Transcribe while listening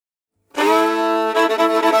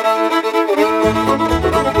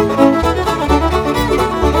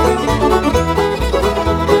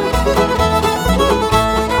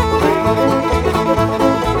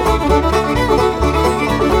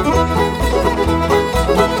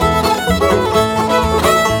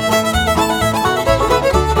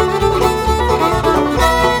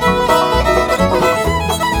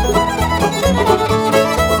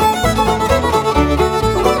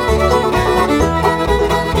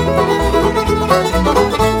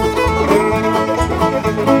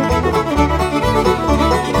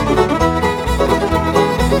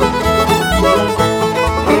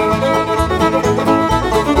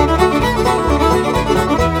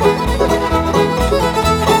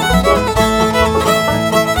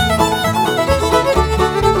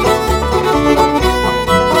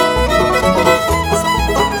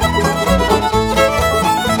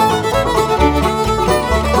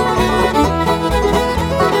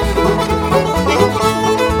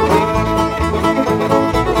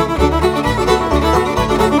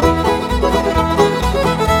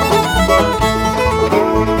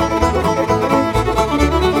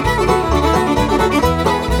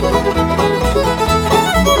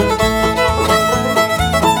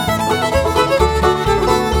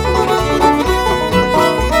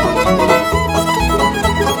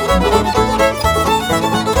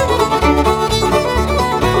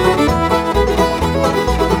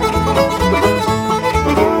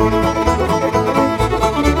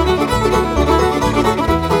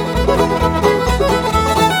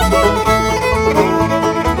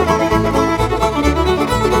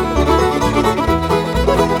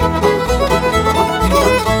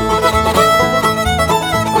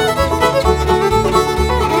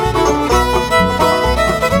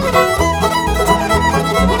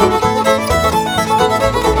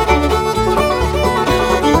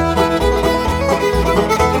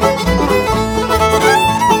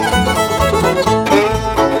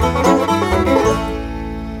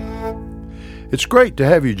It's great to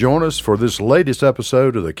have you join us for this latest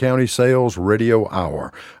episode of the County Sales Radio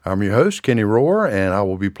Hour. I'm your host, Kenny Rohr, and I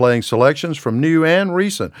will be playing selections from new and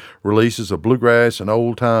recent releases of bluegrass and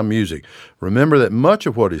old-time music. Remember that much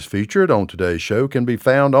of what is featured on today's show can be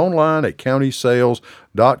found online at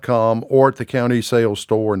countysales.com or at the County Sales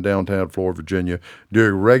Store in downtown Florida, Virginia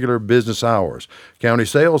during regular business hours. County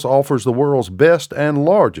Sales offers the world's best and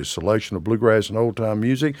largest selection of bluegrass and old-time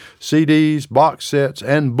music, CDs, box sets,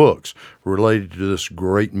 and books related to this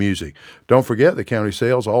great music. Don't forget that County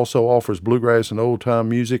Sales also offers bluegrass and old-time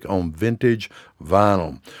music on vintage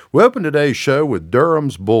vinyl. We open today's show with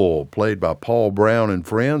Durham's Bull, played by Paul Brown and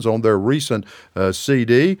Friends on their recent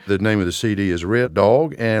CD. The name of the CD is Red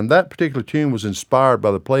Dog, and that particular tune was inspired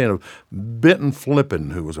by the playing of Benton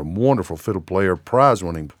Flippin, who was a wonderful fiddle player,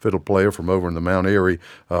 prize-winning fiddle player from over in the Mount Airy,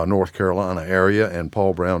 North Carolina area, and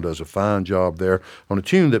Paul Brown does a fine job there on a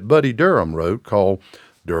tune that Buddy Durham wrote called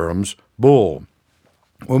Durham's Bull.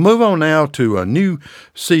 We'll move on now to a new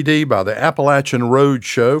CD by the Appalachian Road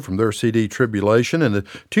Show from their CD Tribulation, and the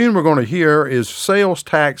tune we're going to hear is Sales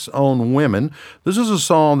Tax on Women. This is a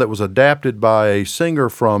song that was adapted by a singer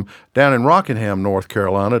from down in Rockingham, North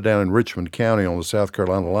Carolina, down in Richmond County on the South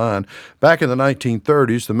Carolina line. Back in the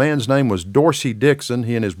 1930s, the man's name was Dorsey Dixon.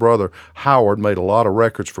 He and his brother Howard made a lot of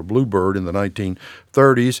records for Bluebird in the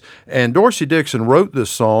 1930s, and Dorsey Dixon wrote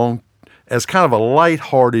this song as kind of a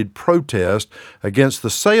lighthearted protest against the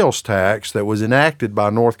sales tax that was enacted by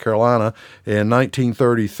North Carolina in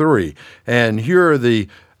 1933. And here are the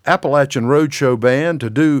Appalachian Roadshow Band to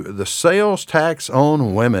do the Sales Tax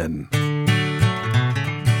on Women.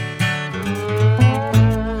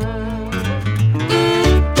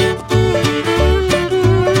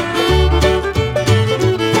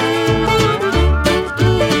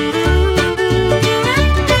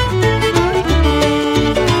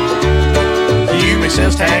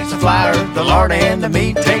 Tax the flour, the lard, and the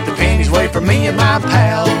meat. Take the pennies away from me and my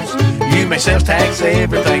pals. You may sales tax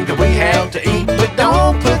everything that we have to eat, but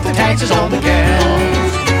don't put the taxes on the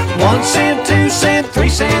cows. 1 cent, 2 cent, 3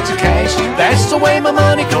 cents of cash. That's the way my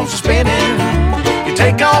money goes to spending. You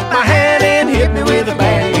take off my hat and hit me with a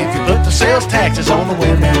bat if you put the sales taxes on the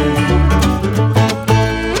women.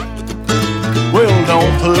 Well,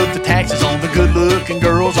 don't put the taxes on the good-looking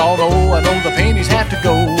girls, although I know the pennies have to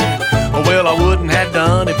go. Well, I wouldn't have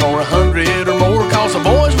done it for 100 or more, cause the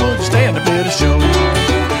boys wouldn't stand a bit of show.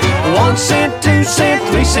 1 cent, 2 cent,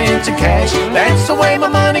 3 cents in cash. That's the way my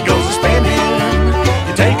money goes to spending.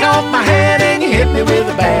 You take off my hat and you hit me with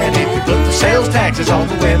a bat if you put the sales taxes on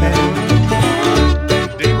the women.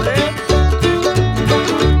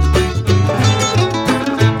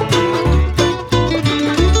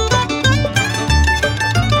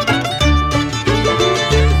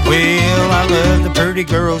 Well, I love pretty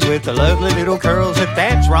girls with the lovely little curls. If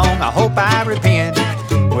that's wrong, I hope I repent.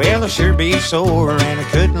 Well, I'll sure be sore, and I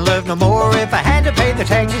couldn't love no more if I had to pay the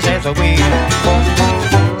taxes as I went.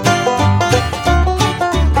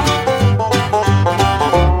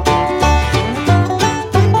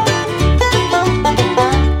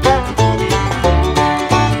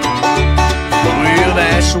 Well,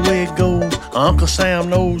 that's the way it goes. Uncle Sam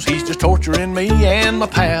knows he's just torturing me and my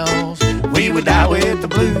pals. We would die with the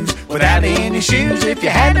blues without any shoes if you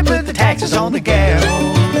had to put the taxes on the gals.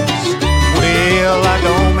 Well, I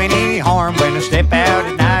don't mean any harm when I step out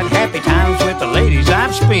at night. Happy times with the ladies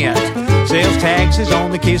I've spent. Sales taxes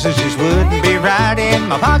on the kisses just wouldn't be right. In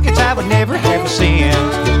my pockets I would never have a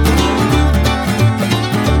cent.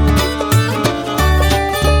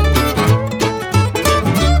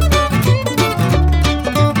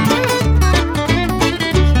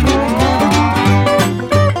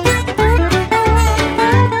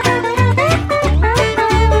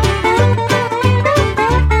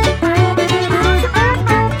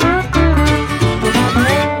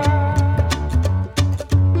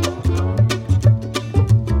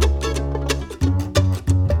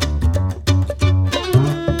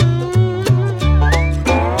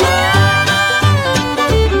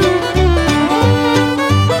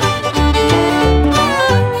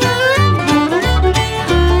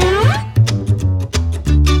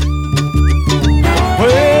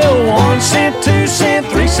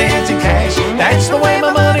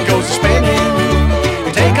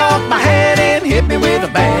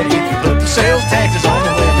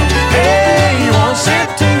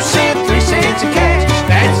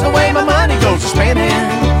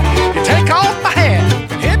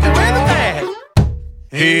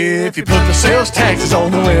 If you put the sales taxes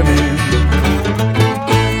on the women.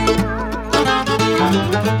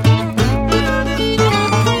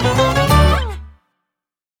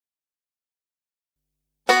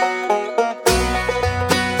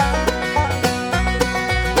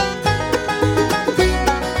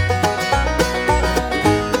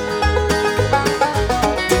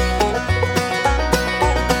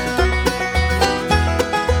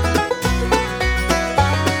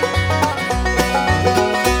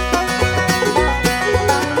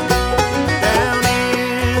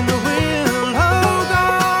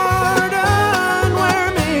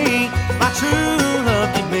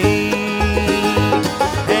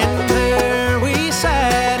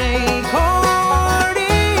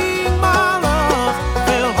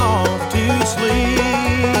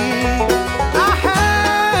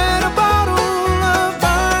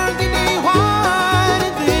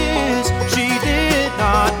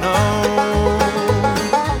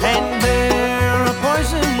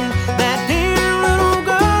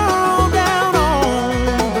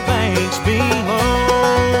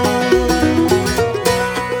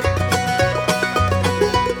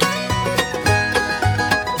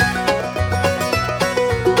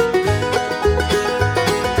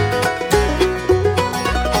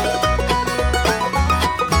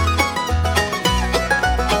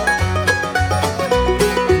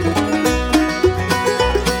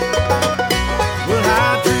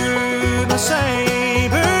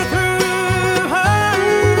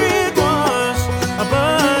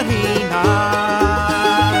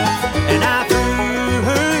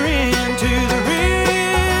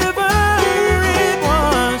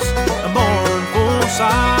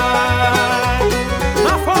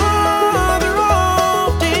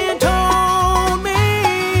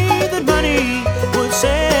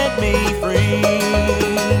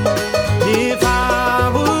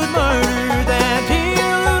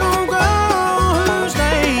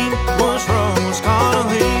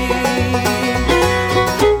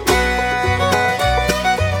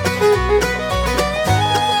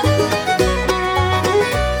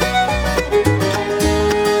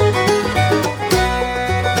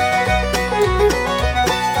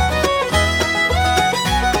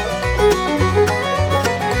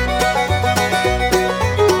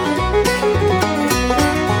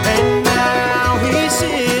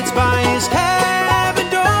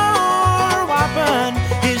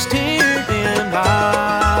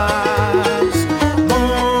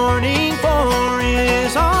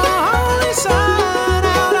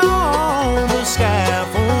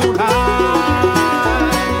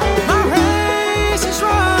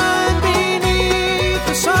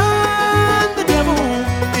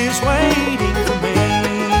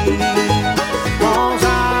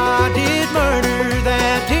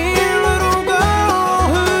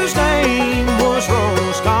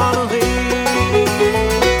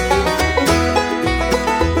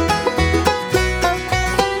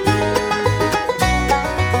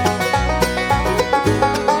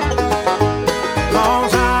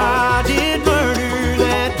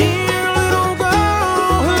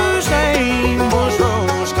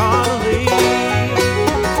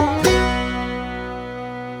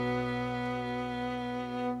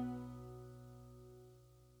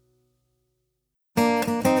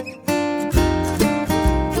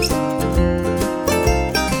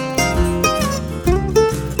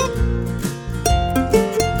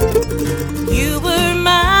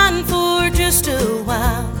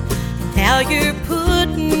 While you're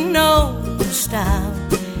putting on the style,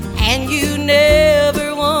 and you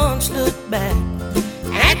never once look back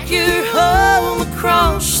at your home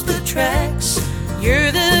across the tracks.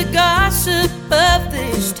 You're the gossip of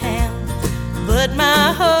this town, but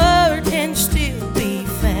my heart can still be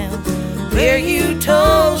found where you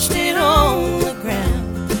toasted on the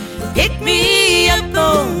ground. Pick me up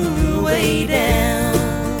on the way down.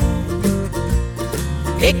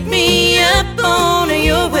 Pick me up on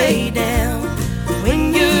your way down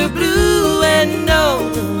when you're blue and all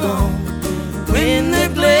alone. When the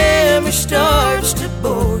glamour starts to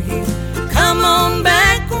bore you, come on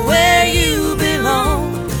back where you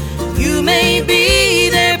belong. You may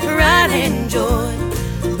be their pride and joy,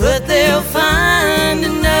 but they'll find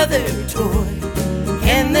another toy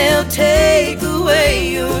and they'll take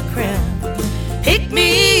away your crown. Pick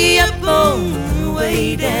me up on the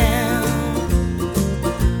way down.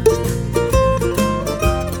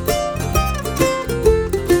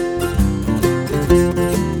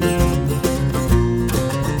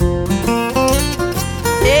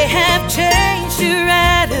 They have changed your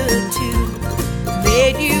attitude,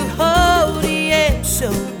 made you holy and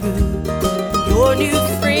so rude. Your new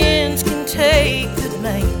friends can take the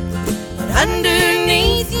blame, but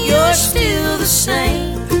underneath you're still the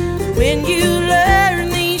same. When you learn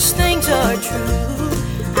these things are true,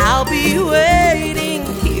 I'll be waiting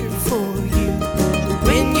here for you.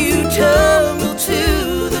 When you tumble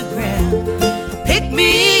to the ground, pick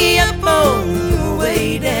me up on the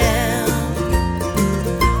way down.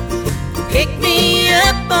 Pick me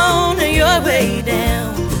up on your way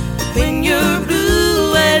down when you're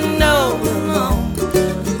blue and all alone.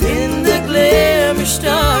 When the glamour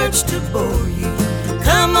starts to bore you,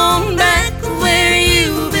 come on back where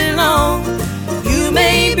you belong. You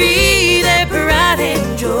may be their pride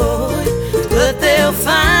and joy, but they'll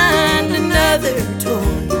find another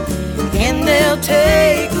toy and they'll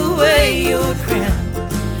take away your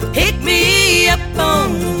crown. Pick me up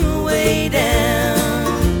on the way down.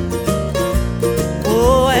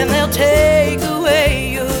 Oh, and they'll take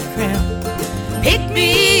away your crown. Pick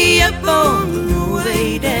me up on the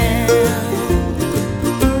way down.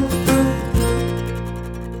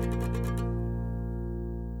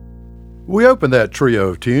 We opened that trio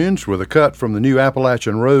of tunes with a cut from the new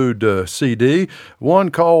Appalachian Road CD, one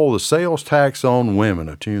called The Sales Tax on Women,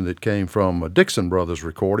 a tune that came from a Dixon Brothers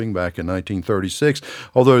recording back in 1936.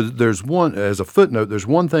 Although there's one, as a footnote, there's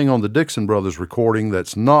one thing on the Dixon Brothers recording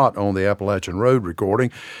that's not on the Appalachian Road recording,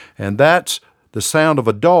 and that's the sound of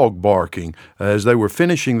a dog barking. As they were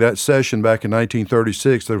finishing that session back in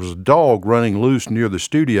 1936, there was a dog running loose near the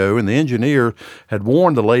studio, and the engineer had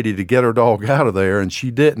warned the lady to get her dog out of there, and she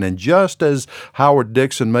didn't. And just as Howard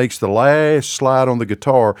Dixon makes the last slide on the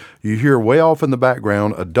guitar, you hear way off in the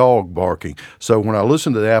background a dog barking. So when I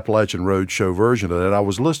listened to the Appalachian Road show version of that, I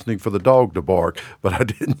was listening for the dog to bark, but I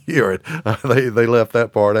didn't hear it. They left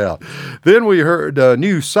that part out. Then we heard a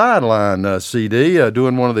new Sideline CD,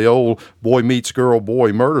 doing one of the old Boy Meets Girl,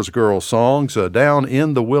 Boy Murders Girl songs, Down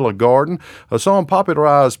in the Willow Garden, a song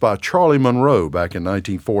popularized by Charlie Monroe back in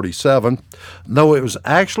 1947, though it was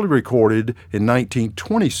actually recorded in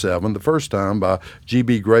 1927, the first time by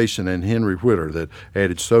G.B. Grayson and Henry Whitter, that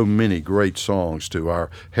added so many great songs to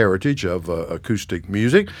our heritage of acoustic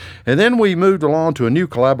music. And then we moved along to a new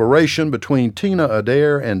collaboration between Tina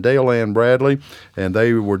Adair and Dale Ann Bradley, and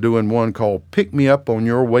they were doing one called Pick Me Up on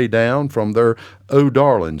Your Way Down from their Oh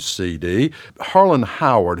Darling CD. Harlan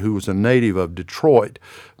Howard, who was a native of Detroit,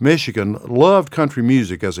 Michigan, loved country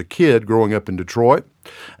music as a kid growing up in Detroit,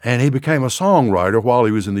 and he became a songwriter while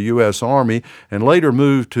he was in the U.S. Army and later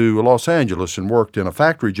moved to Los Angeles and worked in a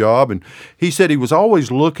factory job. And he said he was always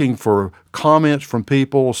looking for comments from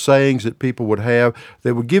people, sayings that people would have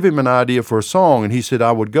that would give him an idea for a song. And he said,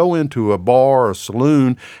 I would go into a bar or a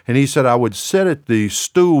saloon, and he said, I would sit at the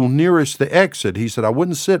stool nearest the exit. He said, I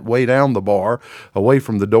wouldn't sit way down the bar, away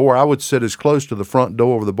from the door. I would sit as close to the front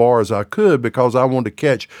door of the bar as I could because I wanted to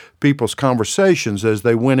catch people's conversations as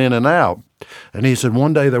they went in and out. And he said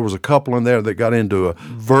one day there was a couple in there that got into a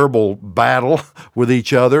verbal battle with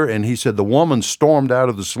each other, and he said the woman stormed out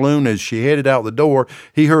of the saloon. As she headed out the door,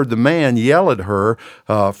 he heard the man yell at her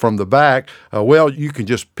from the back, well, you can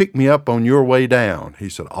just pick me up on your way down. He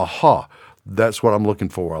said, aha, that's what I'm looking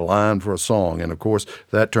for, a line for a song. And, of course,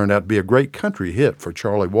 that turned out to be a great country hit for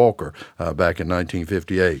Charlie Walker back in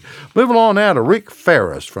 1958. Moving on now to Rick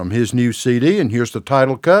Ferris from his new CD, and here's the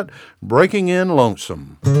title cut, Breaking In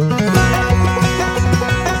Lonesome.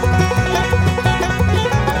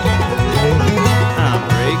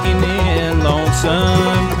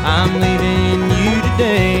 I'm leaving you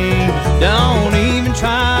today. Don't even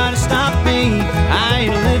try to stop me. I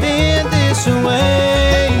ain't living this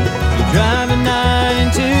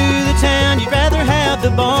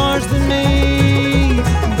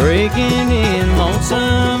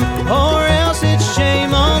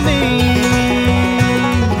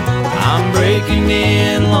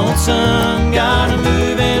lonesome, gotta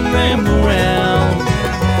move and ramble around.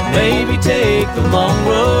 Maybe take the long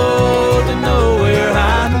road to nowhere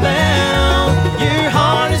I'm bound. Your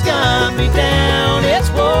heart has got me down,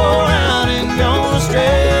 it's wore out and gone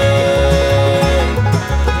astray.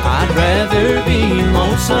 I'd rather be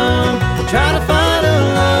lonesome, try to find a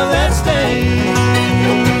love that stays.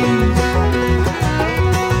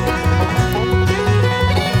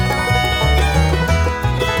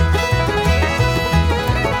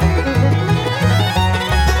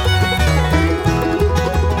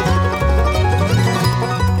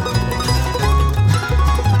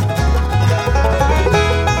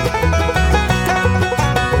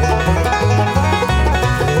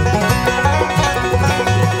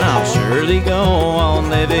 Go on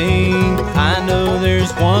living, I know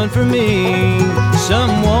there's one for me,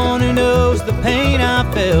 someone who knows the pain I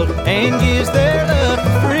felt and gives their love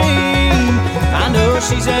for free. I know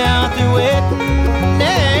she's out there waiting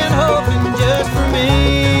and hoping just for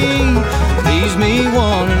me, leaves me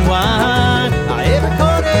wondering why I ever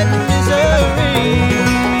caught it in Missouri.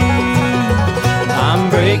 I'm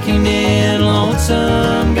breaking in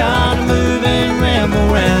lonesome, gotta move and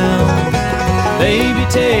ramble around. Baby,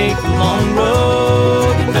 take the long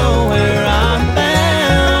road to nowhere I'm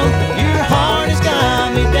bound. Your heart has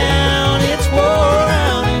got me down, it's wore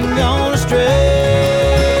out and gone astray.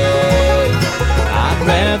 I'd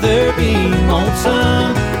rather be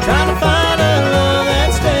lonesome, trying to find a love that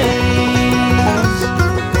stays.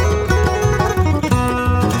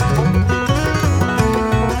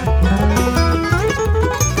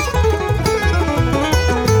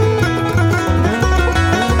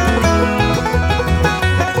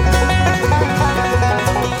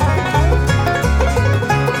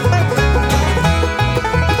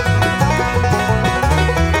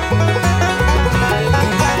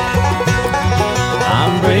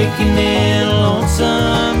 Breaking in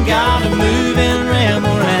lonesome, gotta move and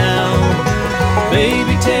ramble around.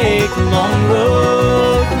 Baby, take a long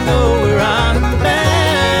road to nowhere I'm bound.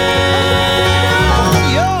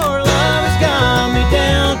 Your love has got me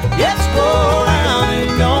down, it's wore out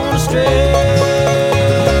and gone astray.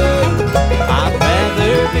 I'd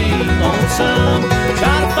rather be lonesome,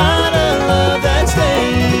 try to find a love that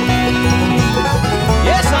stays.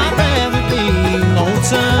 Yes, I'd rather be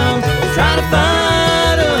lonesome, try to find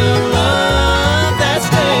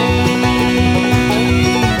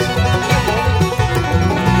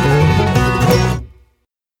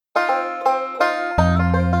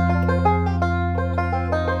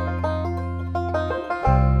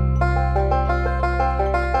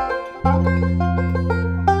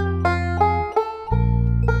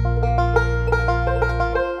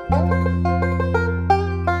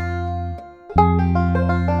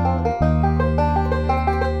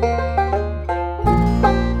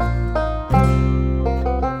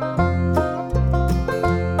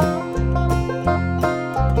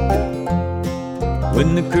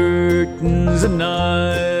when the curtains of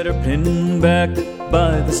night are pinned back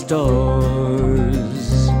by the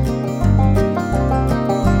stars,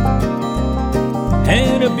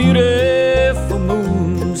 and a beautiful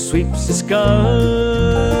moon sweeps the sky,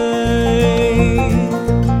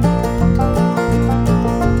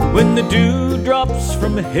 when the dewdrops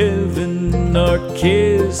from heaven are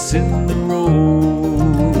kissing the rose,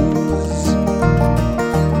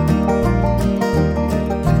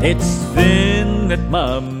 it's then that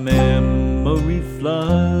my memory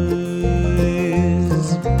flies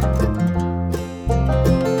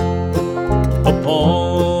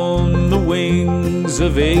upon the wings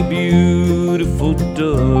of a beautiful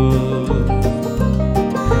dove.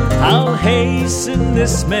 I'll hasten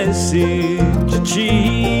this message of cheer,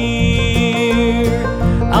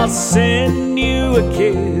 I'll send you a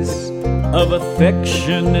kiss of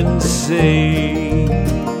affection and say,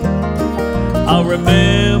 I'll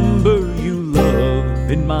remember you, love,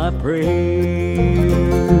 in my prayers.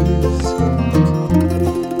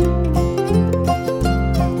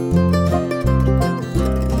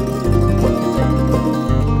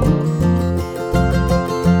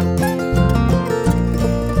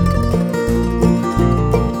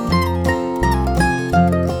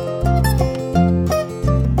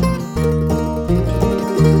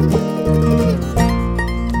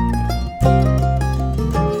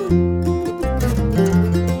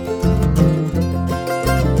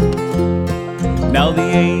 Now the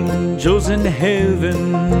angels in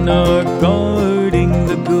heaven are guarding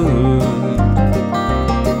the good,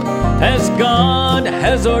 as God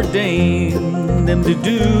has ordained them to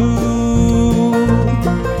do,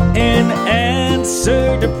 in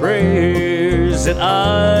answer to prayers that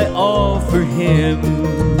I offer Him.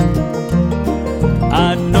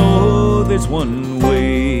 I know there's one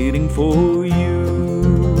waiting for you.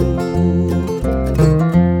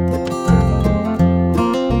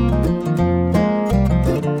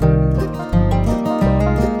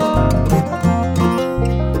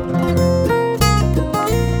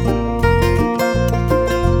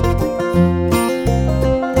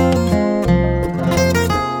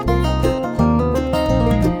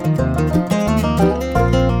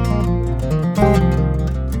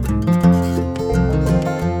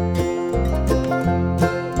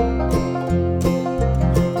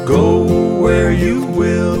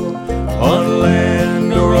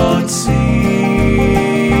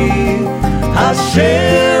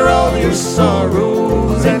 Share all your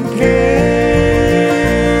sorrows and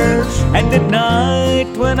cares. And at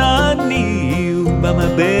night when I kneel by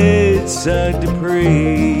my bedside to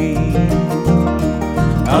pray,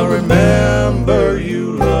 I'll remember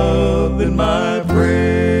you, love, in my prayer.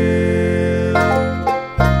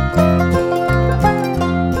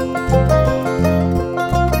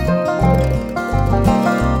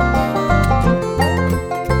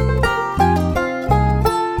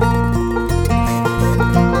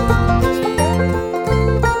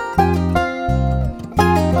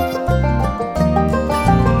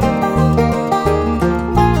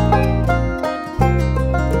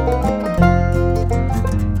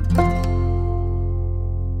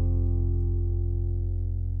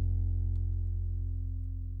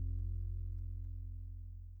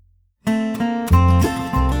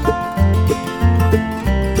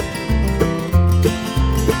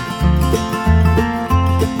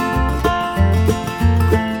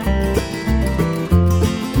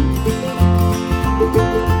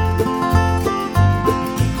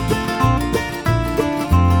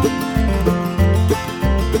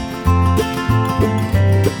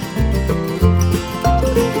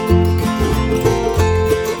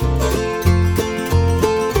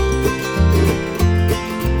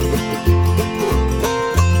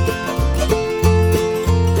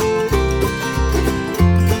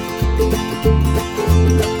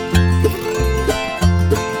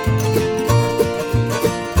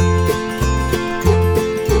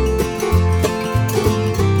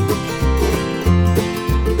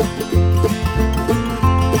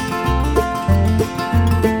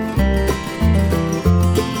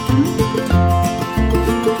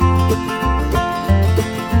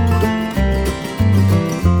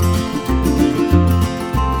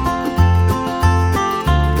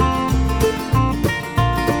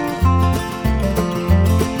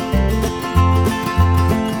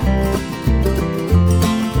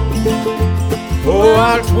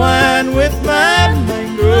 I'll twine with my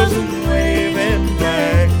fingers and waving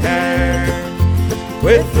black hair,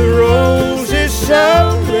 with the roses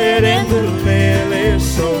so red and the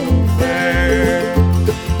lilies so fair,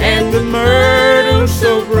 and the myrtle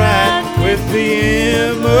so bright with the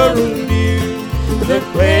emerald dew, the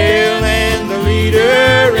pale and the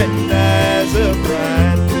leader and eyes of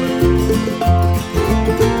bright blue.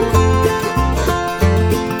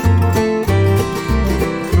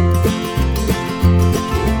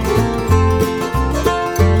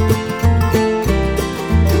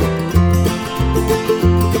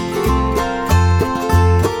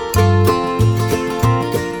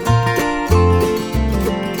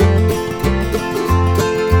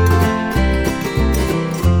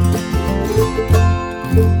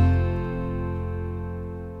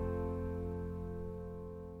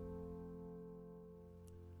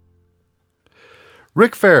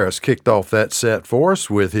 Rick Ferris kicked off that set for us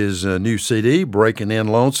with his new CD, Breaking In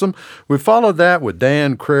Lonesome. We followed that with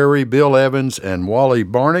Dan Crary, Bill Evans, and Wally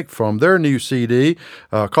Barnick from their new CD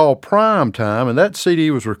called Prime Time, and that CD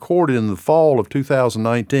was recorded in the fall of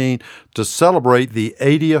 2019 to celebrate the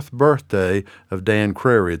 80th birthday of Dan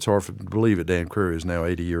Crary. It's hard to believe it, Dan Crary is now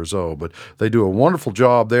 80 years old, but they do a wonderful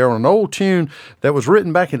job there on an old tune that was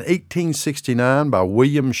written back in 1869 by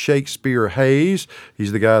William Shakespeare Hayes.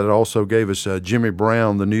 He's the guy that also gave us Jimmy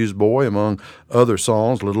Brown, the Newsboy, among other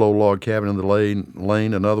songs, Little Old Log Cabin in the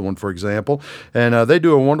Lane, another one, for example. And they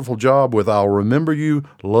do a wonderful job with I'll Remember You,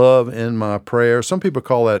 Love in My Prayer. Some people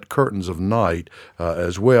call that Curtains of Night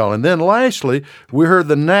as well. And then lastly, we heard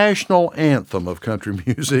the national anthem of country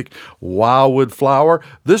music, Wildwood Flower,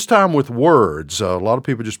 this time with words. A lot of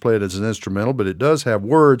people just play it as an instrumental, but it does have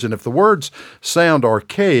words. And if the words sound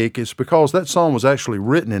archaic, it's because that song was actually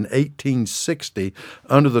written in 1860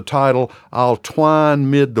 under the title I'll Twine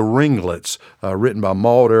Mid the Ringlets, written by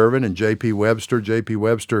Maud Irvin and J.P. Webster. J.P.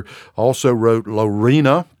 Webster also wrote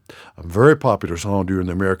Lorena, a very popular song during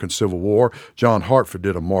the American Civil War. John Hartford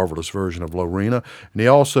did a marvelous version of Lorena, and he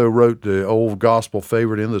also wrote the old gospel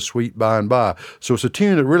favorite In the Sweet By and By. So it's a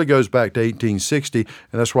tune that really goes back to 1860,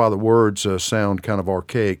 and that's why the words sound kind of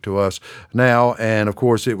archaic to us now. And, of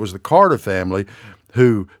course, it was the Carter family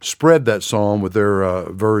who spread that song with their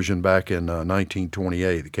version back in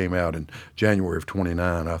 1928. It came out in January of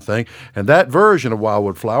 29, I think. And that version of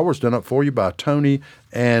Wildwood Flower is done up for you by Tony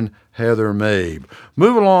and Heather Mabe.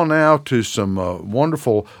 Moving along now to some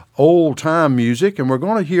wonderful old-time music, and we're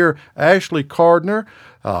going to hear Ashley Gardner,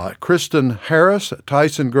 Kristen Harris,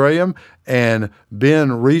 Tyson Graham, and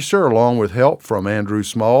Ben Reeser, along with help from Andrew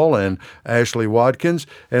Small and Ashley Watkins.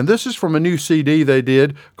 And this is from a new CD they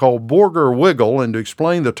did called Borger Wiggle. And to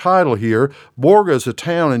explain the title here, Borger is a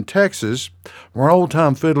town in Texas where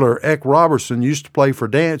old-time fiddler Eck Robertson used to play for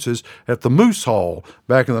dances at the Moose Hall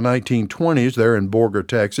back in the 1920s there in Borger,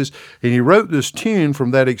 Texas. And he wrote this tune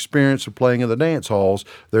from that experience of playing in the dance halls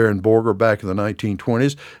there in Borger back in the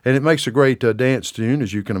 1920s. And it makes a great dance tune,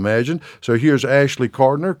 as you can imagine. So here's Ashley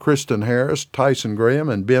Gardner, Kristen Harris, Tyson Graham,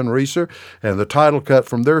 and Ben Reeser, and the title cut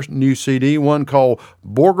from their new CD, one called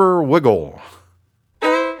Borger Wiggle.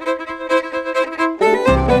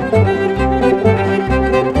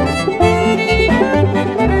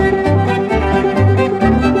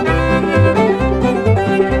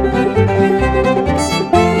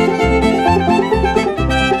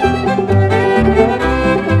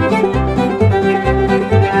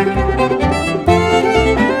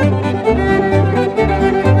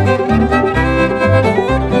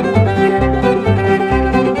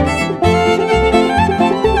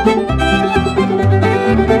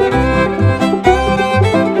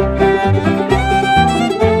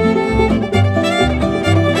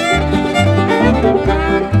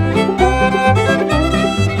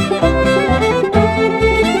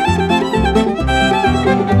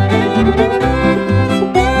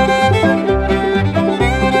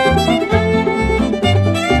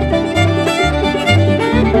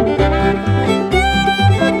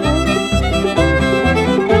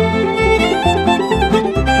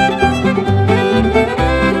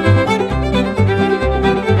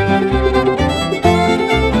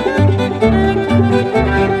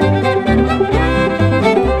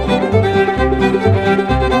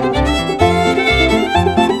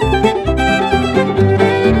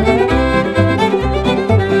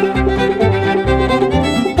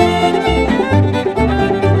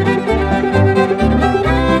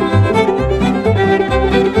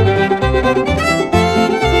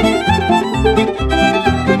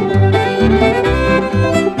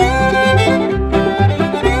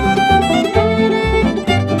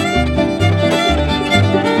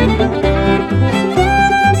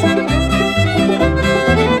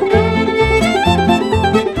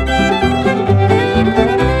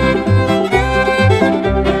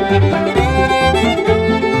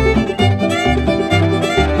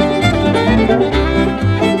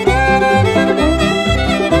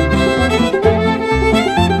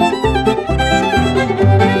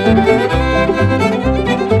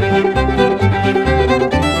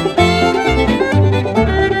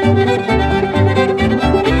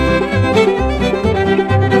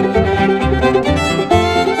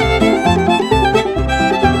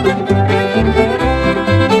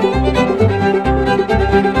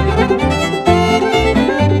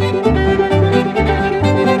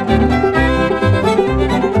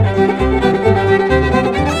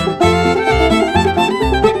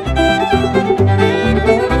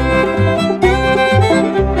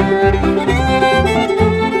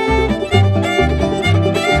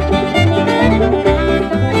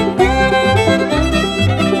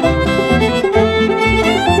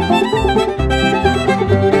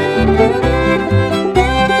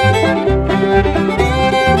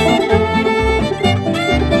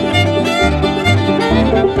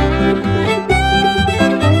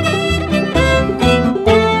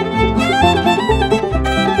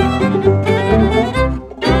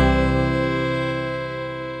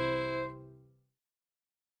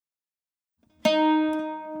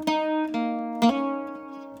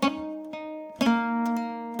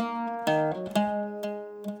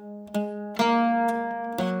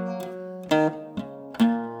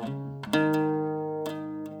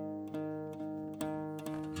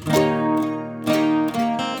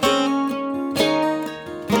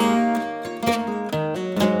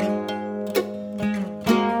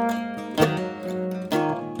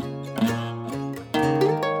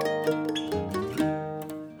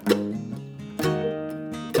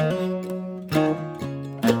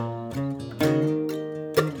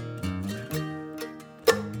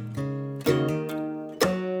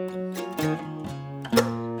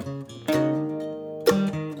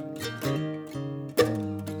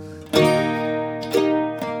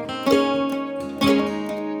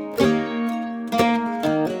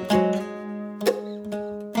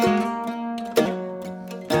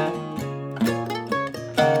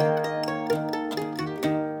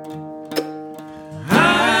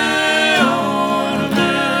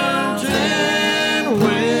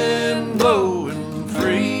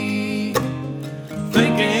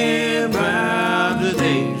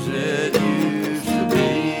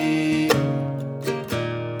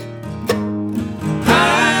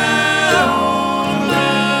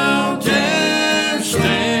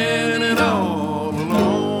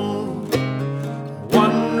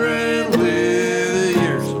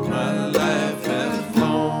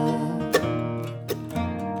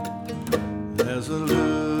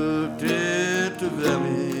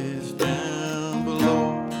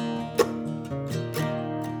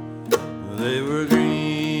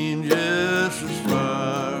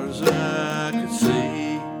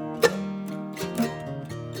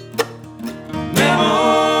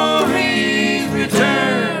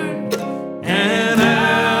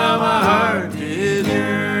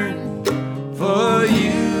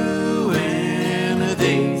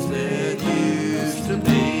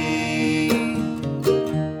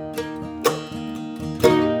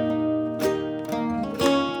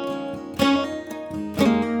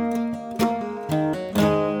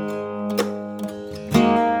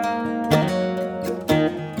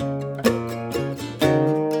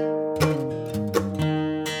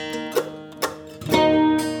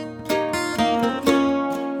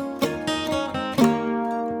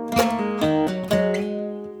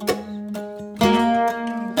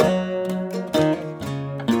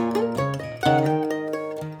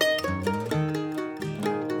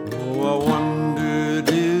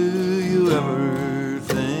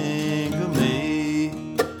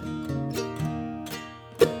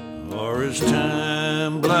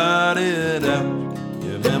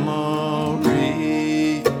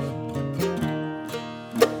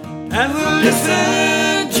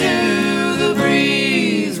 Listen to the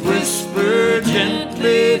breeze whisper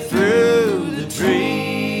gently through the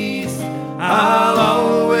trees. I'll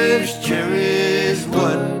always cherish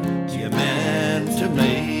what you meant to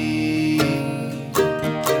me.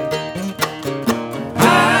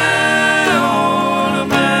 High on a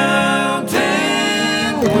mountain,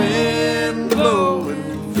 wind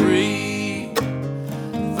blowing free,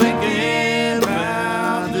 thinking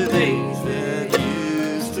about the days that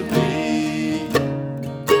used to be.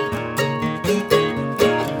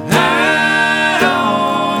 High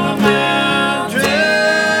on a mountain,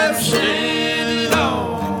 standing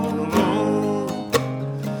all alone,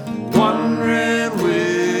 wondering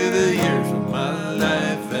where the years of my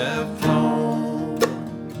life have flown.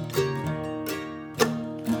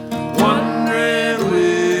 Wondering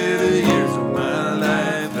where the years of my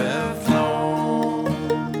life have flown.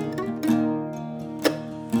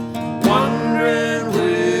 Wondering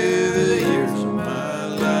where the years of my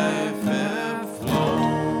life have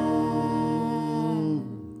flown.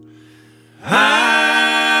 High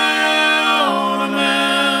on a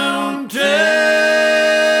mountain.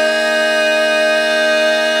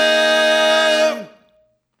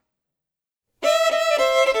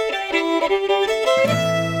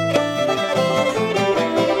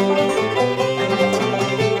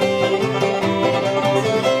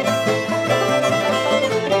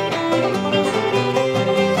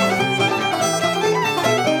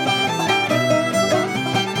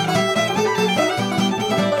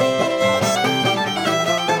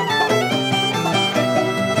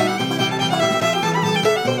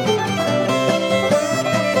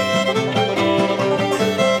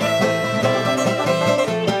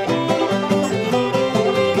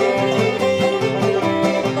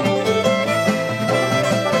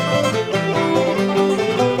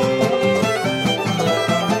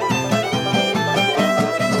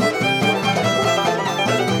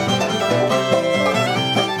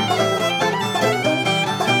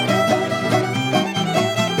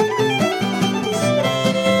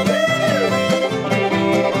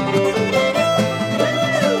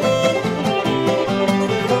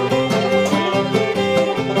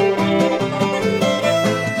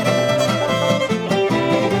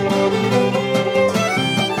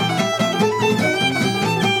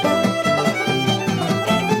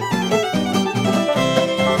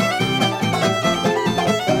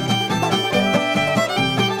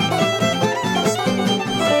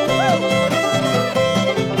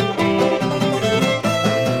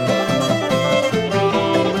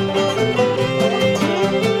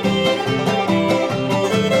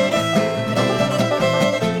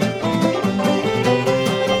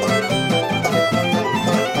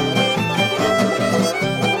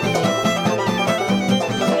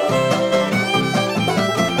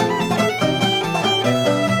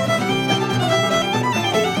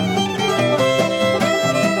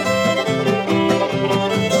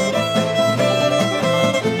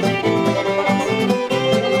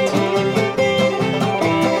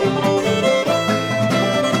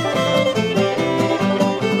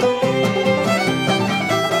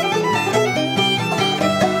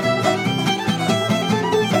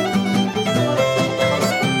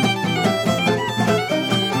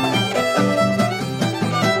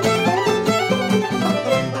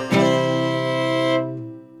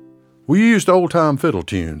 We used old-time fiddle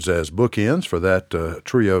tunes as bookends for that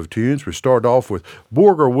trio of tunes. We started off with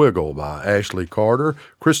Booger Wiggle by Ashley Carter,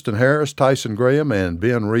 Kristen Harris, Tyson Graham, and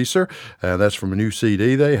Ben Reeser. That's from a new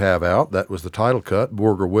CD they have out. That was the title cut,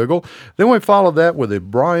 Booger Wiggle. Then we followed that with a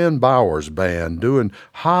Brian Bowers band doing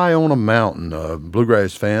High on a Mountain.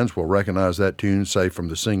 Bluegrass fans will recognize that tune, say, from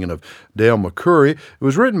the singing of Dale McCoury. It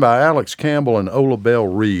was written by Alex Campbell and Ola Bell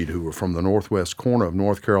Reed, who were from the northwest corner of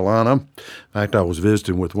North Carolina. In fact, I was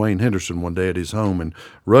visiting with Wayne Henderson one day at his home in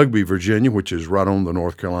Rugby, Virginia, which is right on the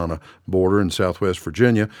North Carolina border in southwest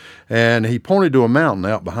Virginia, and he pointed to a mountain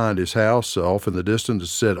out behind his house off in the distance and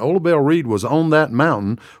said Ola Bell Reed was on that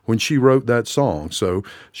mountain when she wrote that song, so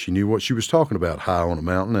she knew what she was talking about, high on a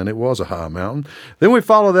mountain, and it was a high mountain. Then we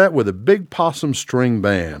follow that with a Big Possum String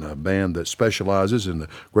Band, a band that specializes in the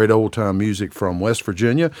great old-time music from West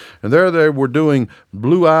Virginia, and there they were doing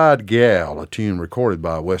Blue-Eyed Gal, a tune recorded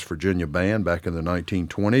by a West Virginia band back in the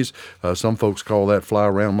 1920s. Some folks call that Fly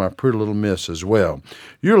Around My Pretty Little Miss as well.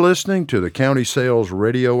 You're listening to the County Sales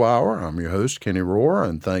Radio Hour. I'm your host, Kenny Rohrer,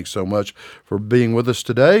 and thanks so much for being with us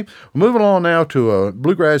today. Moving on now to a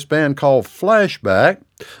bluegrass band called Flashback.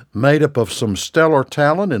 made up of some stellar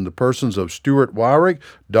talent in the persons of Stuart Wyrick,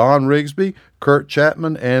 Don Rigsby, Kurt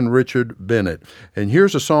Chapman, and Richard Bennett. And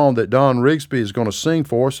here's a song that Don Rigsby is going to sing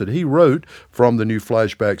for us that he wrote from the new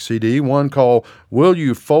Flashback CD, one called Will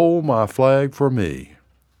You Fold My Flag for Me?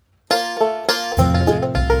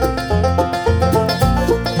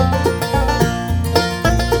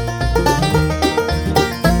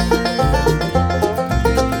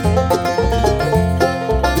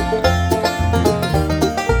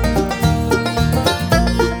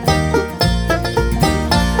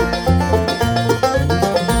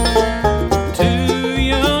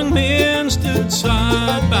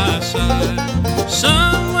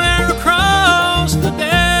 Somewhere across the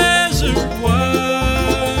desert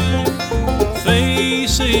wide,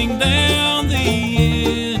 facing down the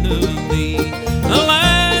enemy, the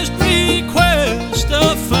last request,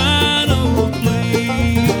 a final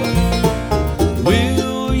plea.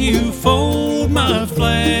 Will you fold my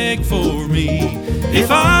flag for me if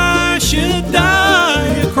I should die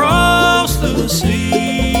across the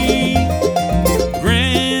sea?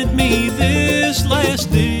 Grant me this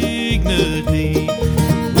last dignity.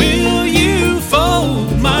 Will you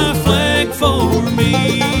fold my flag for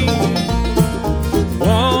me?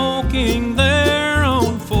 Walking there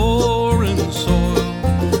on foreign soil,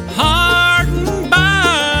 hardened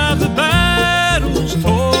by the battle's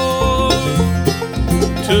toil,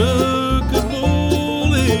 took a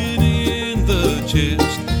bullet in the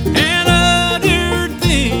chest and uttered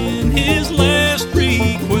then his last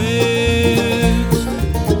request.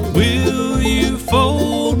 Will you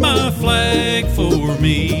fold my flag for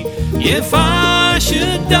me if I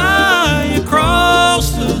should die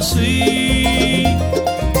across the sea?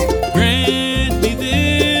 Grant me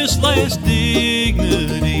this last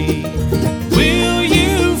dignity. Will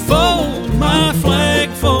you fold my flag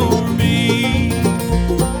for me?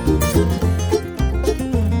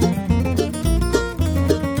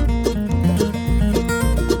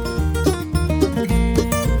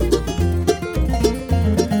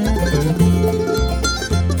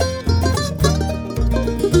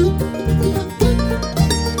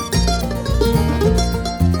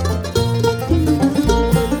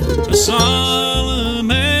 A solemn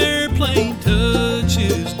airplane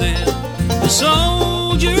touches down, the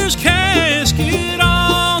soldier's casket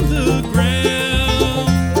on the ground.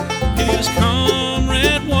 His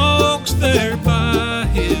comrade walks there by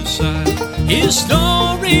his side, his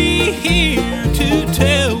story here to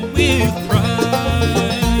tell with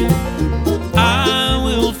pride. I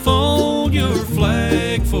will fold your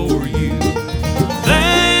flag for you,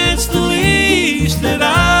 that's the least that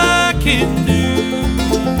I can do.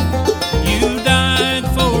 You died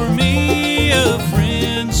for me, a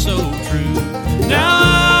friend so true. Now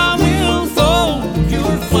I will fold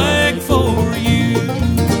your flag for you.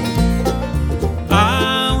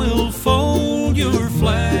 I will fold your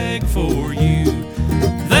flag for you.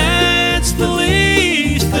 That's the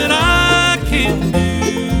least that I can do.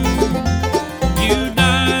 You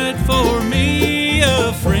died for me,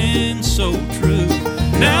 a friend so true.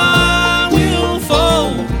 Now I will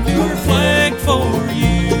fold your flag for you.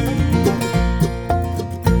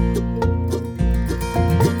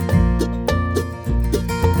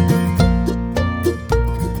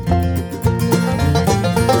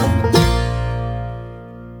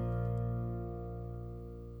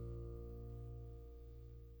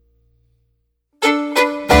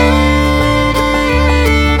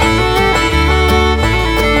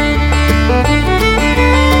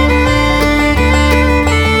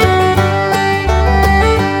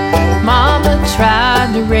 Mama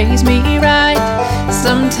tried to raise me right.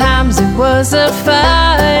 Sometimes it was a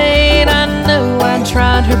fight. I know I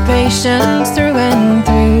tried her patience through and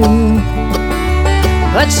through,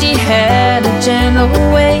 but she had a gentle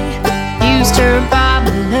way, used her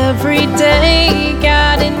Bible every day,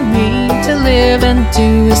 guiding me to live and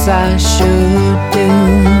do as I should do.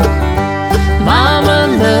 Mama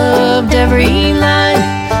loved every line,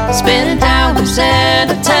 spent hours at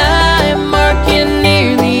a time, marking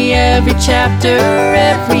nearly every chapter,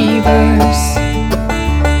 every verse.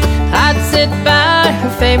 I'd sit by her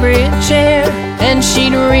favorite chair, and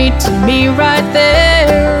she'd read to me right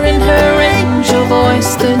there in her angel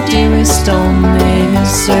voice, the dearest on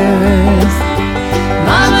this earth.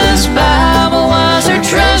 Mama's Bible was her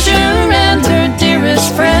treasure and her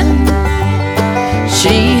dearest friend.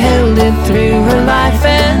 She held it through her life,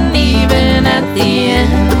 and even at the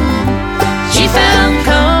end, she found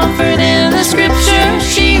comfort in the scripture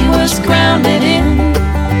she was grounded in.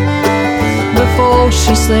 Before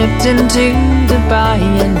she slipped into the by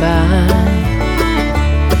and by,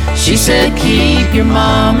 she said, keep your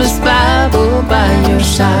mama's Bible by your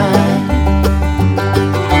side.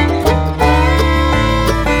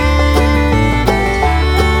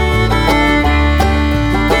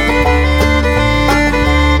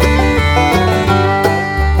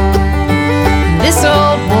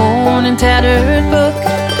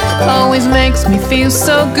 makes me feel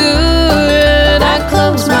so good. I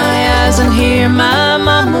close my eyes and hear my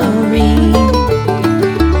mama read,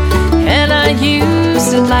 and I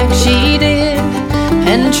use it like she did,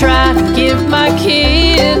 and try to give my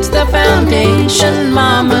kids the foundation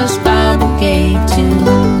Mama's Bible gave to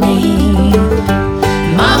me.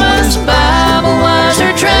 Mama's Bible was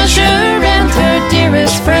her treasure and her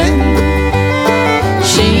dearest friend.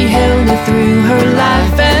 She held me through her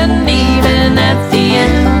life, and even at the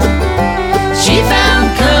end, she found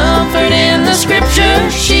comfort in the scripture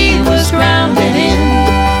she was grounded in,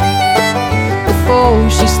 before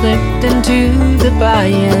she slipped into the by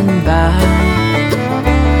and by.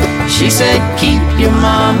 She said, keep your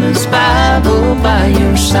mama's Bible by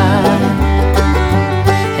your side.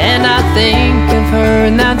 And I think of her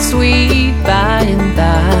in that sweet by and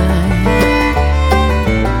by,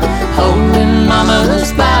 holding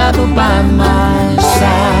mama's Bible by my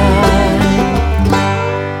side.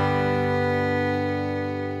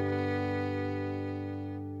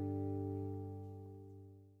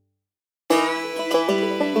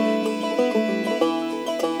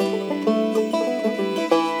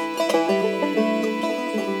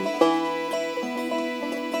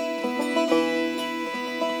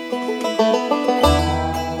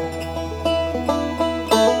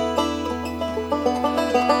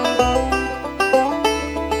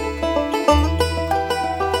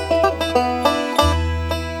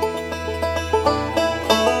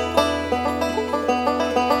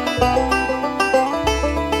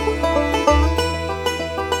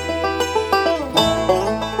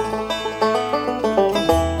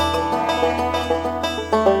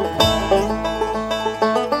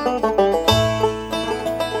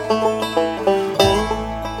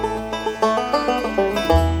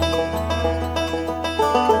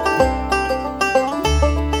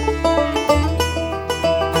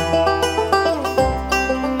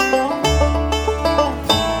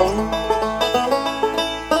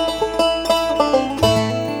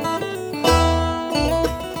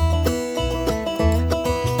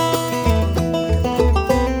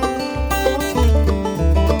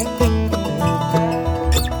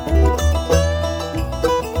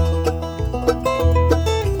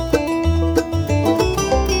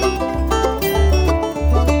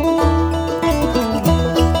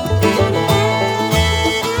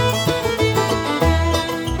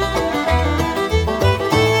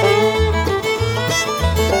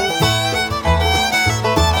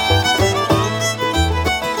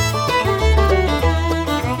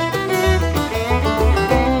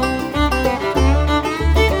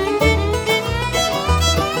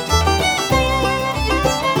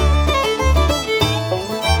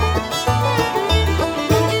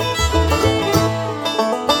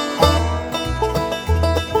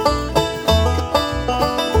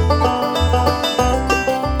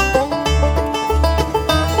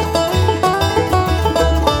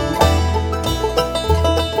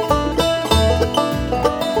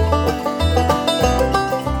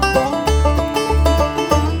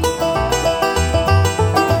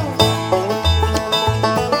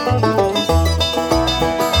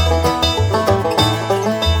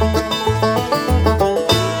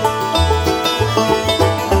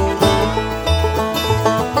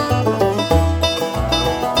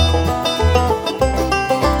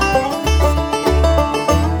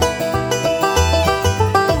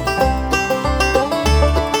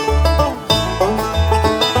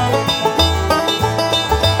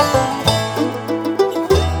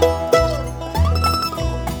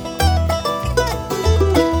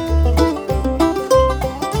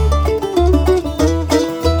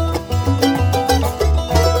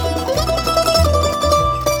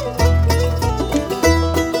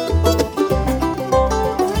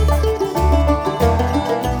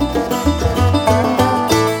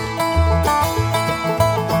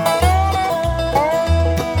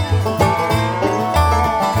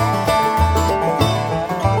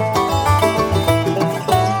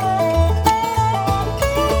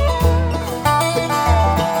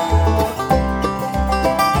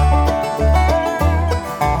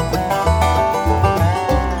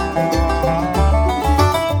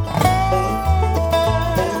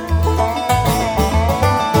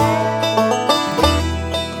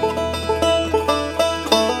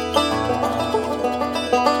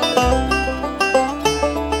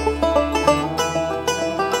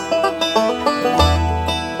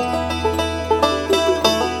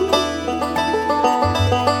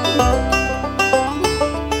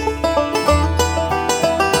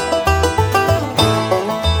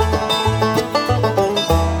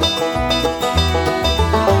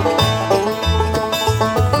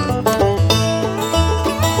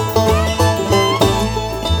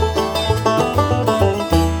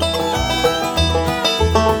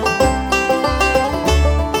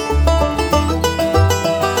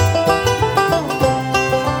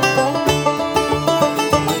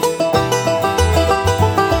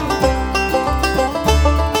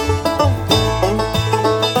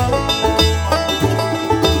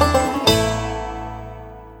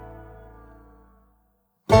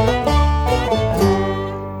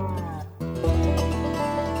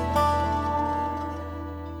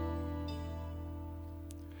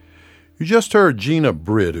 You just heard Gina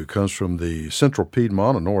Britt, who comes from the Central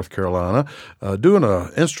Piedmont of North Carolina, doing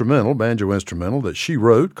an instrumental, banjo instrumental, that she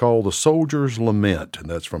wrote called The Soldier's Lament, and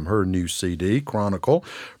that's from her new CD, Chronicle.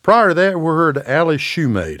 Prior to that, we heard Allie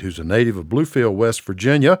Shoemate, who's a native of Bluefield, West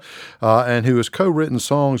Virginia, and who has co-written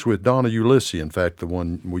songs with Donna Ulisse. In fact, the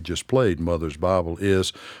one we just played, Mother's Bible,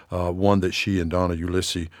 is one that she and Donna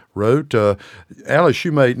Ulisse wrote. Allie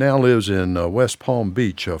Shoemate now lives in West Palm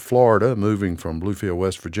Beach, Florida, moving from Bluefield,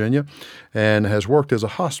 West Virginia, and has worked as a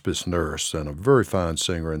hospice nurse and a very fine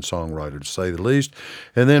singer and songwriter, to say the least.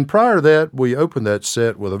 And then prior to that, we opened that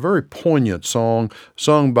set with a very poignant song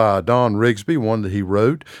sung by Don Rigsby, one that he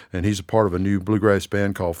wrote, and he's a part of a new bluegrass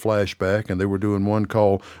band called Flashback, and they were doing one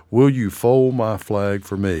called Will You Fold My Flag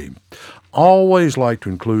for Me? Always like to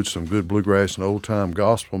include some good bluegrass and old-time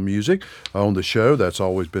gospel music on the show. That's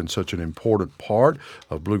always been such an important part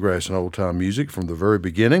of bluegrass and old-time music from the very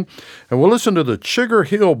beginning. And we'll listen to the Chigger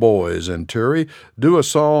Hill Boys and Terry do a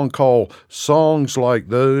song called Songs Like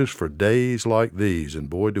Those for Days Like These. And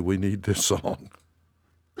boy, do we need this song.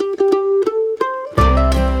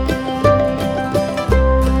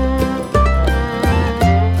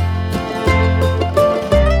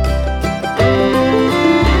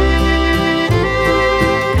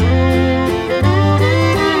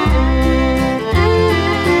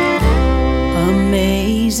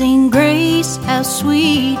 How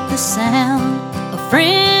sweet the sound of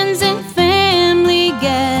friends and family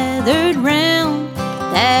gathered round.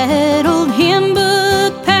 That old hymn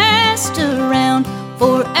book passed around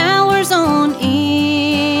for hours on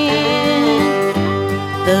end.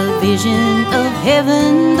 The vision of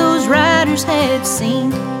heaven those riders had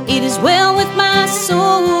seen, it is well with my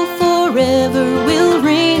soul, forever will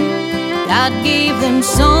ring. God gave them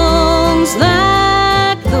songs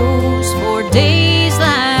like those for days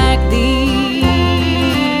like these.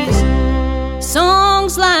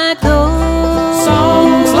 Songs like those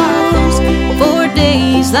for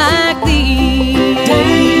days like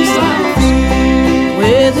these.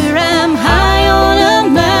 Whether I'm high on a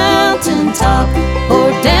mountaintop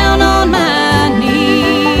or down on my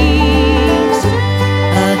knees,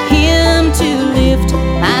 a hymn to lift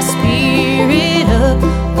my spirit up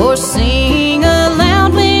or sing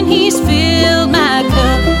aloud when He's filled my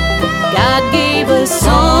cup. God gave us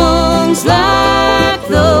songs like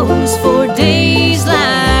those for days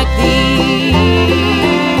like these.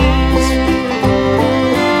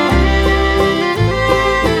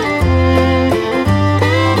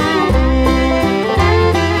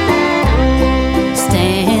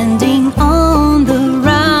 Standing on the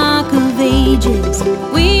rock of ages,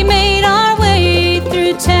 we made our way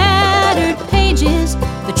through tattered pages.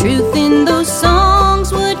 The truth in those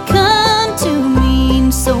songs would come to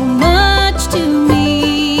mean so much to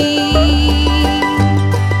me.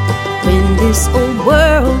 When this old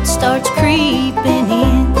world starts creeping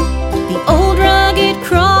in, the old rugged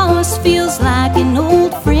cross feels like an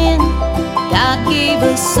old friend. God gave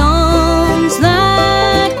us songs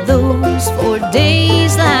like those for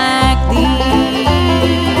days like these.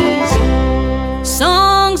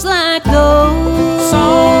 Songs like those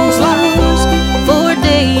for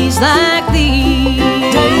days like these.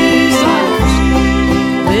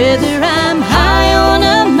 Whether I'm high on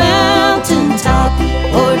a mountaintop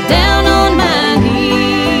or down on my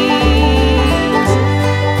knees,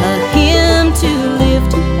 a hymn to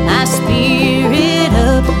lift my spirit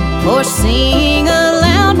up or sing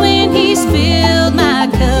aloud when He's filled my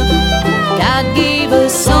cup. God gave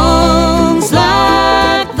us songs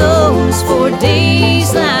like those for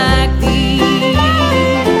days like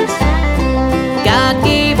these. God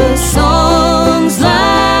gave us songs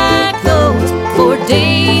like those for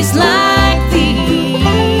days like these.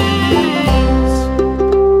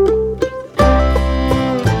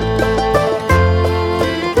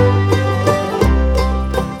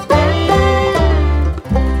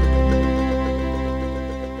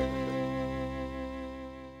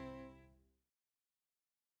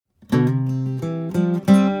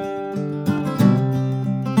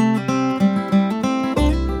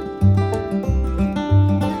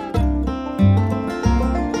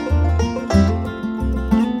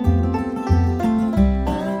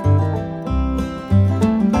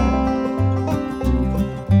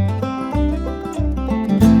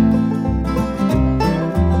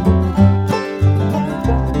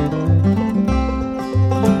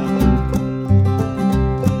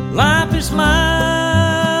 Life is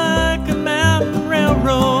like a mountain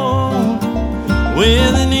railroad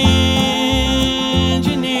with an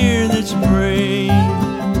engineer that's brave.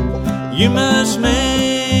 You must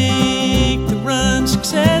make the run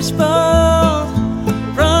successful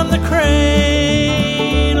from the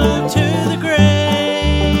cradle to the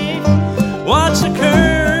grave.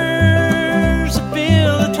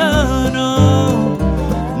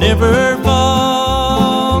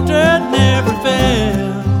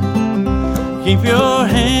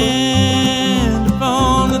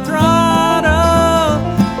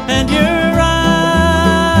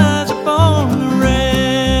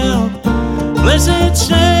 Blessed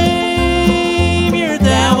Savior,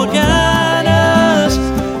 thou wilt guide us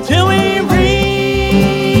till we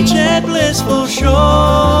reach that blissful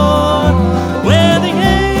shore where the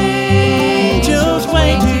angels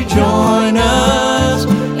wait to join us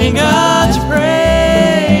in God's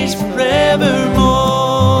praise forevermore.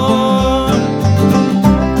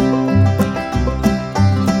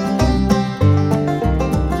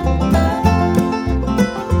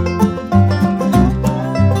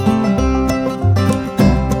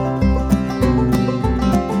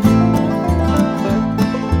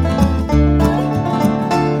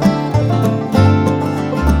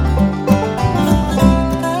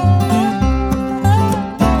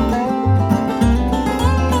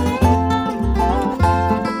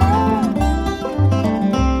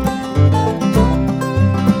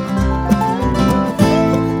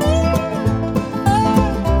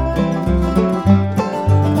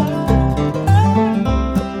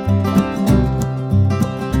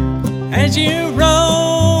 As you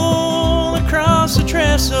roll across the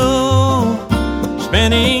trestle,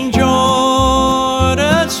 spinning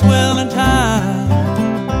Jordan's swelling tide,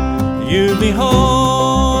 you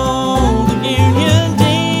behold the Union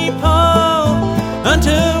Depot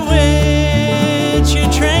unto which your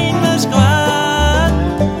train must glide.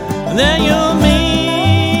 And there you'll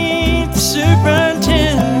meet the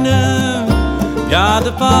superintendent, God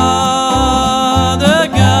the Father,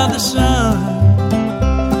 God the Son,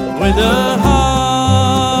 with a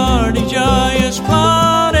hearty, joyous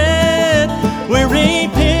plaudit, weary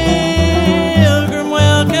pilgrim,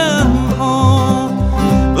 welcome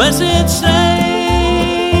home. Blessed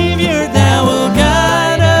Savior, thou wilt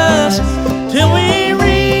guide us till we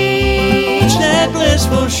reach that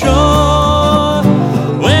blissful shore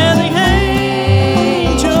where the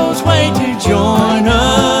angels wait to join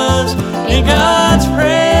us in God's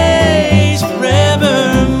praise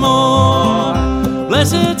forevermore.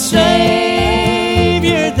 Blessed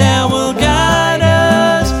Savior, thou wilt guide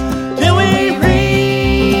us till we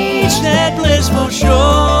reach that blissful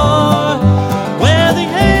shore where the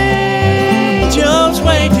angels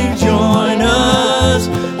wait to join us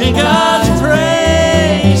in God's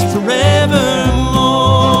praise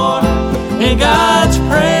forevermore. In God's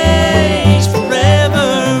praise forevermore.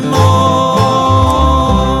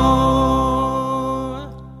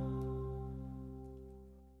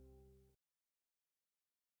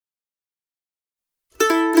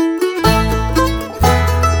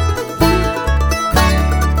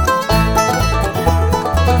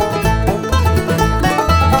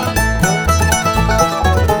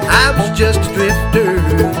 Just a drifter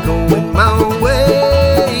going my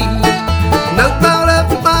way. No thought of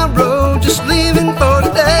tomorrow, just living for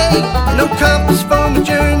today. No compass for my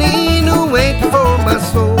journey, no anchor for my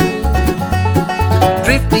soul.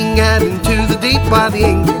 Drifting out into the deep while the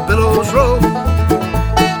angry billows roll.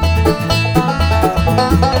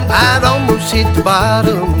 I'd almost hit the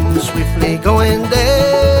bottom, swiftly going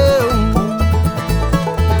down.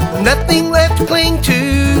 Nothing left to cling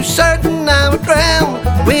to, certain I would drown.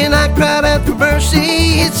 When I cried out for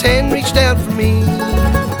mercy, His hand reached out for me.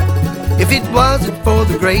 If it wasn't for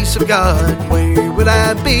the grace of God, where would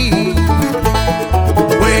I be?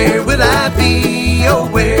 Where would I be? Oh,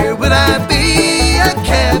 where would I be? A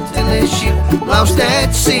captainless ship lost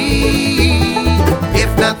at sea.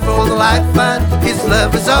 If not for the lifeline His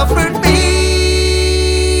love has offered me.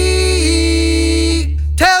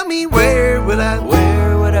 Tell me, where would I be?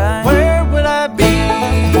 Where would I be?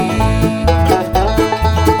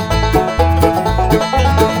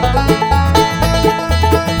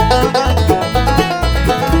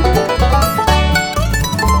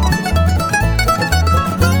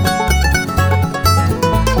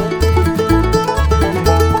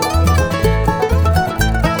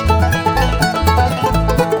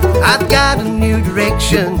 I've got a new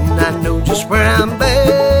direction, I know just where I'm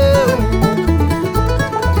bound.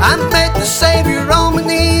 I met the Savior on my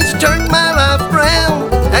knees, turned my life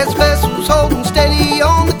around. As vessels holding steady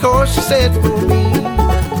on the course He set for me.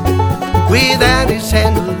 Without His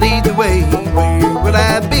hand to lead the way, where would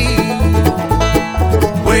I be?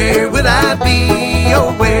 Where would I be?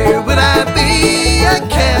 Oh, where would I be? A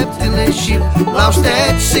captainless ship lost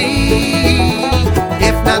at sea.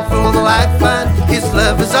 If not for the lifeline His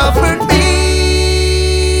love has offered me.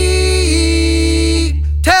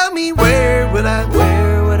 Tell me, where would I be?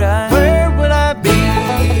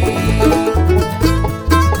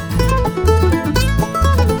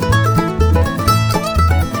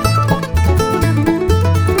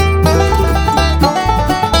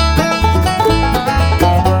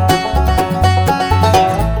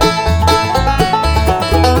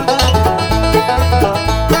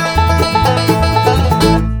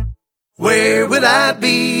 Where I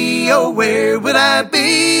be? Oh, where would I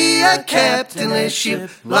be? A captainless ship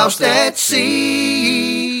lost at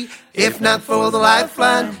sea. If not for the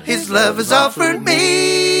lifeline his love has offered me.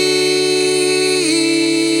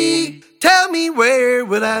 Tell me, where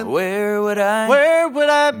would I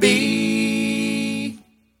be?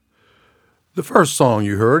 The first song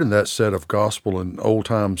you heard in that set of gospel and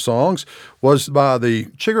old-time songs was by the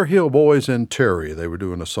Chigger Hill Boys in Terry. They were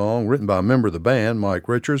doing a song written by a member of the band, Mike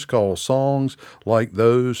Richards, called Songs Like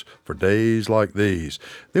Those for Days Like These.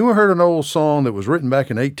 Then we heard an old song that was written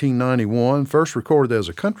back in 1891, first recorded as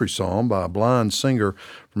a country song by a blind singer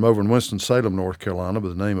from over in Winston-Salem, North Carolina, by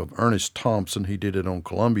the name of Ernest Thompson. He did it on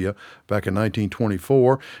Columbia back in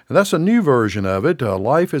 1924. And that's a new version of it.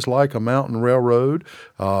 Life is Like a Mountain Railroad,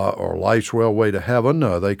 or Life's Railway to Heaven,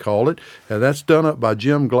 they call it. And that's done up by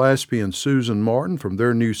Jim Glaspie and Susan Martin from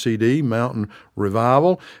their new CD, Mountain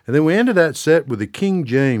Revival. And then we ended that set with the King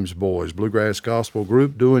James Boys, bluegrass gospel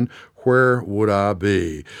group, doing Where Would I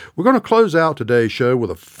Be? We're going to close out today's show with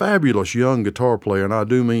a fabulous young guitar player, and I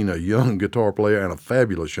do mean a young guitar player and a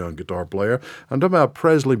fabulous young guitar player. I'm talking about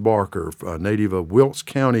Presley Barker, a native of Wilkes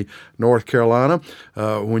County, North Carolina.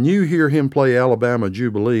 When you hear him play Alabama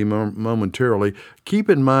Jubilee momentarily, keep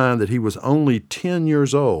in mind that he was only 10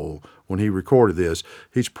 years old when he recorded this.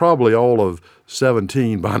 He's probably all of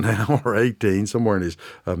 17 by now, or 18, somewhere in his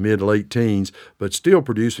mid-late teens, but still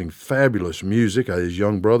producing fabulous music. His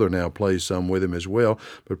young brother now plays some with him as well.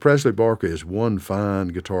 But Presley Barker is one fine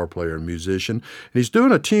guitar player and musician. And he's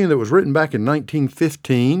doing a tune that was written back in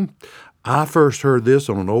 1915. I first heard this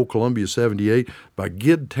on an old Columbia 78 by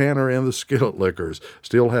Gid Tanner and the Skillet Lickers.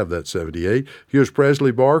 Still have that 78. Here's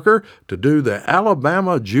Presley Barker to do the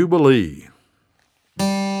Alabama Jubilee.